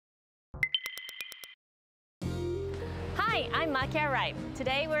Hi, I'm Makia Rai.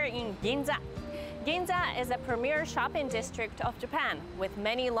 Today we're in Ginza. Ginza is a premier shopping district of Japan with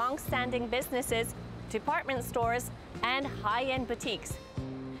many long-standing businesses, department stores, and high-end boutiques.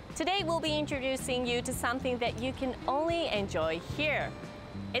 Today we'll be introducing you to something that you can only enjoy here.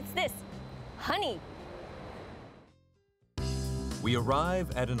 It's this, honey. We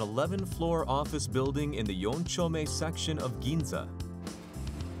arrive at an 11-floor office building in the Yonchome section of Ginza.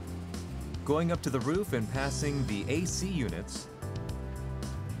 Going up to the roof and passing the AC units.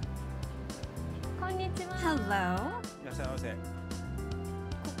 Hello.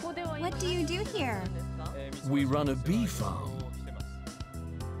 What do you do here? We run a bee farm.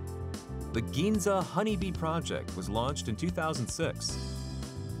 The Ginza Honey Bee Project was launched in 2006.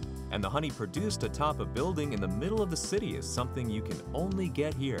 And the honey produced atop a building in the middle of the city is something you can only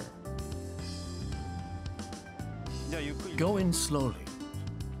get here. Go in slowly.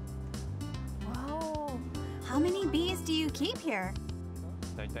 Whoa. How many bees do you keep here?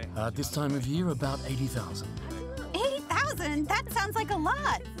 At this time of year, about 80,000. 80,000? That sounds like a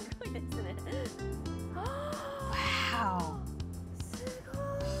lot. Wow.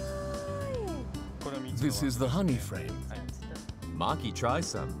 This is the honey frame. Maki, try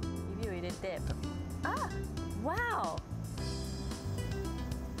some. Ah, wow.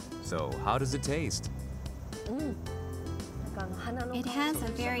 So, how does it taste? It has a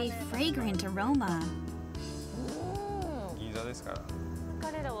very fragrant aroma.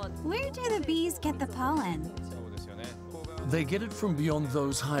 Where do the bees get the pollen? They get it from beyond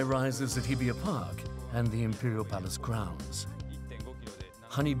those high rises at Hibiya Park and the Imperial Palace grounds.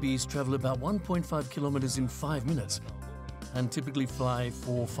 Honey bees travel about 1.5 kilometers in 5 minutes and typically fly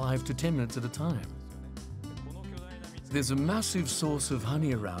for 5 to 10 minutes at a time. There's a massive source of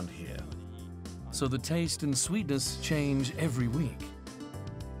honey around here, so the taste and sweetness change every week.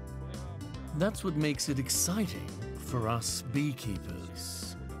 That's what makes it exciting for us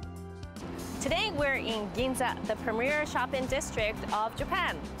beekeepers. Today we're in Ginza, the premier shopping district of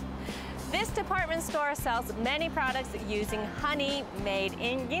Japan. This department store sells many products using honey made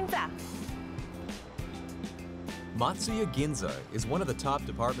in Ginza. Matsuya Ginza is one of the top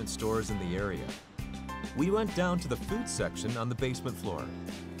department stores in the area. We went down to the food section on the basement floor.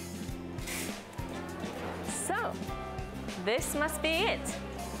 So, this must be it.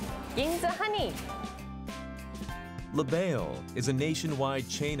 Ginza Honey. Labeo is a nationwide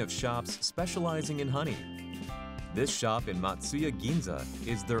chain of shops specializing in honey. This shop in Matsuya Ginza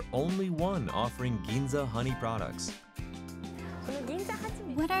is their only one offering Ginza honey products.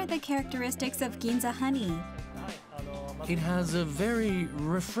 What are the characteristics of Ginza honey? It has a very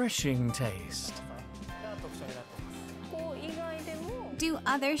refreshing taste. Do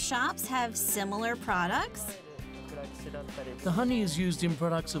other shops have similar products? The honey is used in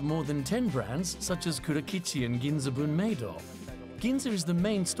products of more than 10 brands, such as Kurakichi and Ginza Bunmeido. Ginza is the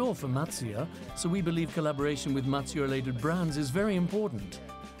main store for Matsuya, so we believe collaboration with Matsuya-related brands is very important.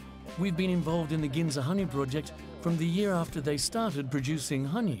 We've been involved in the Ginza Honey Project from the year after they started producing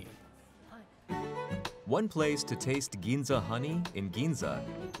honey. One place to taste Ginza honey in Ginza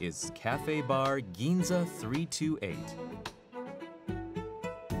is Cafe Bar Ginza 328.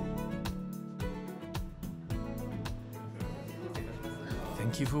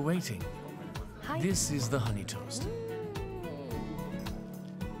 Thank you for waiting. This is the honey toast.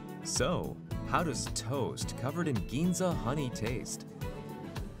 So, how does toast covered in Ginza honey taste?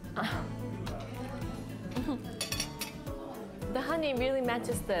 The honey really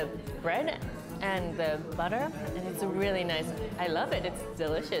matches the bread and the butter, and it's really nice. I love it, it's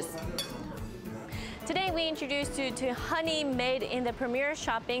delicious. Today we introduced you to honey made in the premier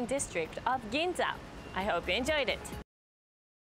shopping district of Ginza. I hope you enjoyed it.